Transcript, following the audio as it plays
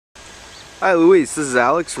Hi Luis, this is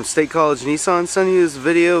Alex from State College Nissan sending you this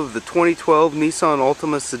video of the 2012 Nissan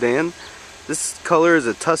Altima sedan. This color is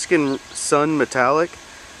a Tuscan Sun Metallic.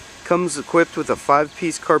 Comes equipped with a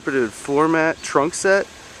 5-piece carpeted floor mat trunk set,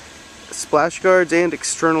 splash guards, and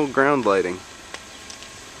external ground lighting.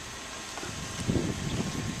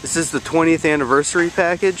 This is the 20th anniversary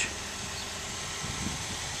package.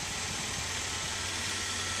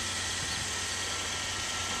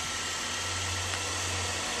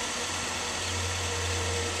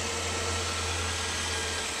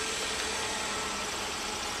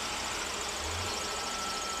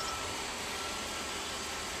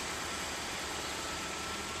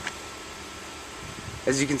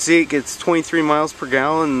 As you can see, it gets 23 miles per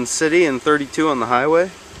gallon in the city and 32 on the highway.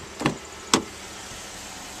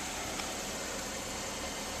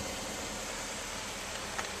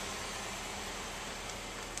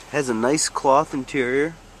 Has a nice cloth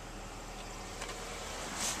interior.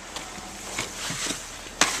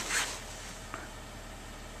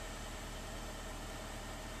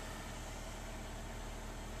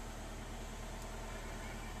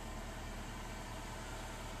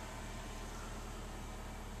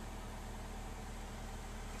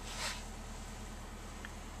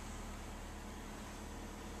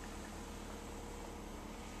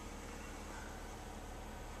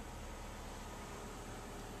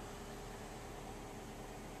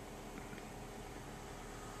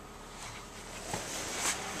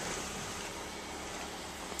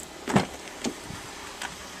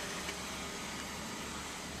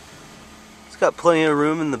 It's got plenty of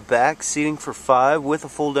room in the back, seating for 5 with a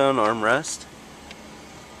fold-down armrest.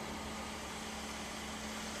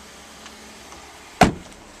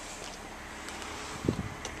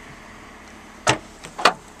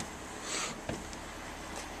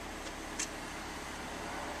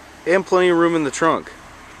 And plenty of room in the trunk.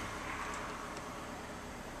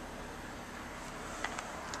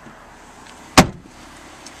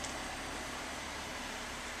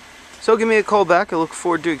 So give me a call back. I look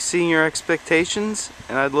forward to exceeding your expectations,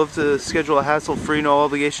 and I'd love to schedule a hassle-free,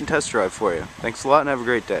 no-obligation test drive for you. Thanks a lot and have a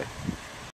great day.